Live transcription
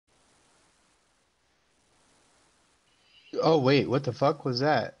Oh wait, what the fuck was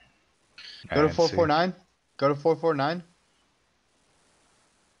that? I Go to didn't see. 449. Go to 449.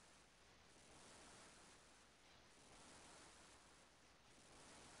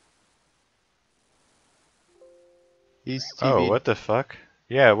 He's Oh, TV'd. what the fuck?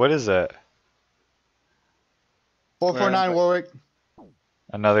 Yeah, what is that? 449 Warwick.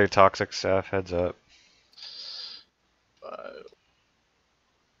 Another toxic staff, heads up.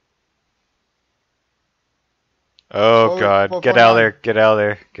 Oh Warwick god, get out of 449. there, get out of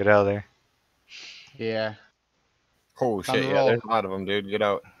there, get out of there. Yeah. Oh Time shit, to yeah, roll. there's a lot of them, dude. Get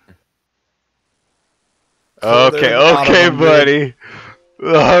out. Okay, There's a lot of okay, them, dude. buddy.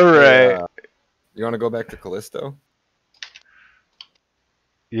 Alright. Hey, you want to go back to Callisto?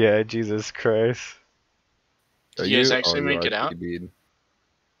 Yeah, Jesus Christ. Are You guys you? Oh, actually you make are it out? TB'd.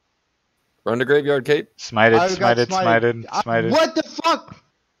 Run to graveyard, Cape. Smited, I got smited, smited, smited. What the fuck?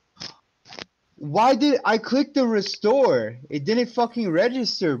 Why did I click the restore? It didn't fucking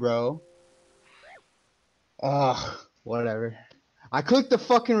register, bro. Ugh, whatever. I clicked the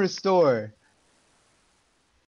fucking restore.